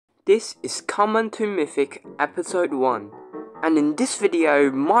This is Common to Mythic episode 1, and in this video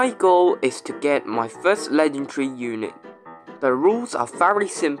my goal is to get my first legendary unit. The rules are very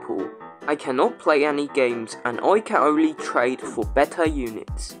simple. I cannot play any games and I can only trade for better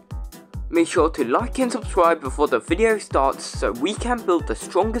units. Make sure to like and subscribe before the video starts so we can build the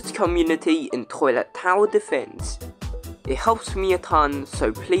strongest community in toilet tower defense. It helps me a ton,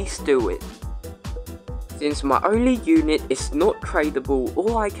 so please do it. Since my only unit is not tradable,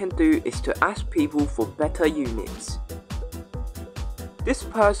 all I can do is to ask people for better units. This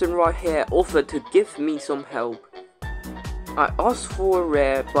person right here offered to give me some help. I asked for a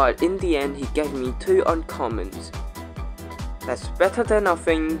rare, but in the end he gave me 2 uncommons. That's better than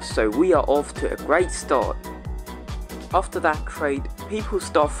nothing, so we are off to a great start. After that trade, people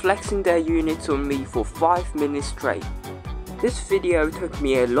start flexing their units on me for 5 minutes straight. This video took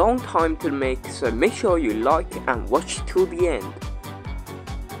me a long time to make, so make sure you like and watch till the end.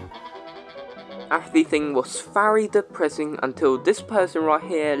 Everything was very depressing until this person right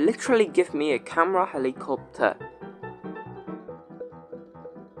here literally gave me a camera helicopter.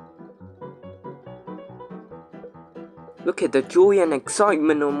 Look at the joy and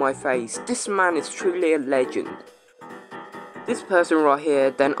excitement on my face. This man is truly a legend. This person right here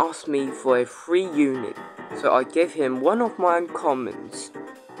then asked me for a free unit, so I gave him one of my uncommons.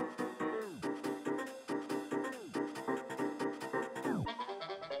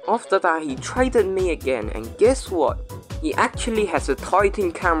 After that he traded me again, and guess what? He actually has a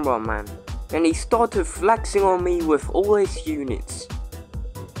Titan cameraman, and he started flexing on me with all his units.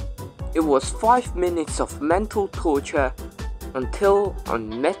 It was 5 minutes of mental torture until I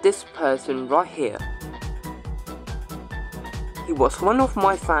met this person right here. He was one of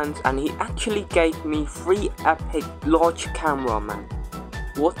my fans and he actually gave me 3 epic large cameraman.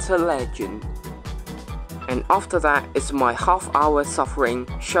 What a legend. And after that is my half-hour suffering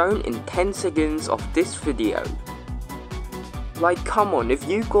shown in 10 seconds of this video. Like, come on, if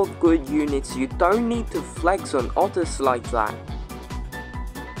you got good units you don't need to flex on others like that.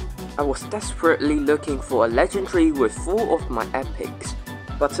 I was desperately looking for a legendary with 4 of my epics,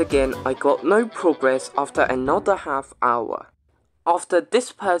 but again I got no progress after another half hour. After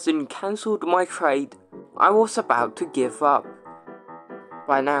this person cancelled my trade, I was about to give up.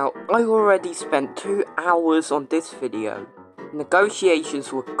 By now, I already spent 2 hours on this video.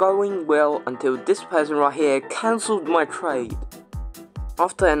 Negotiations were going well until this person right here cancelled my trade.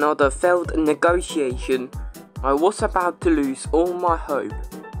 After another failed negotiation, I was about to lose all my hope.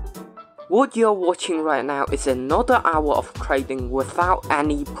 What you're watching right now is another hour of trading without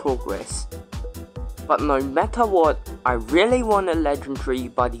any progress. But no matter what, I really want a legendary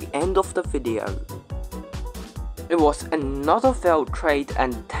by the end of the video. It was another failed trade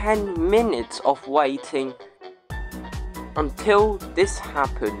and 10 minutes of waiting until this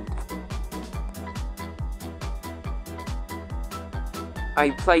happened. I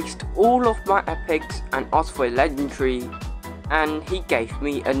placed all of my epics and asked for a legendary, and he gave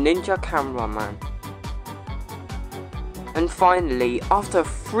me a ninja cameraman. And finally, after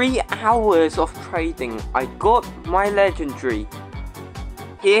 3 hours of trading, I got my legendary.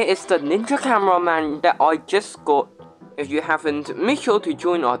 Here is the ninja cameraman that I just got. If you haven't, make sure to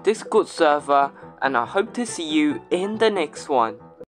join our Discord server, and I hope to see you in the next one.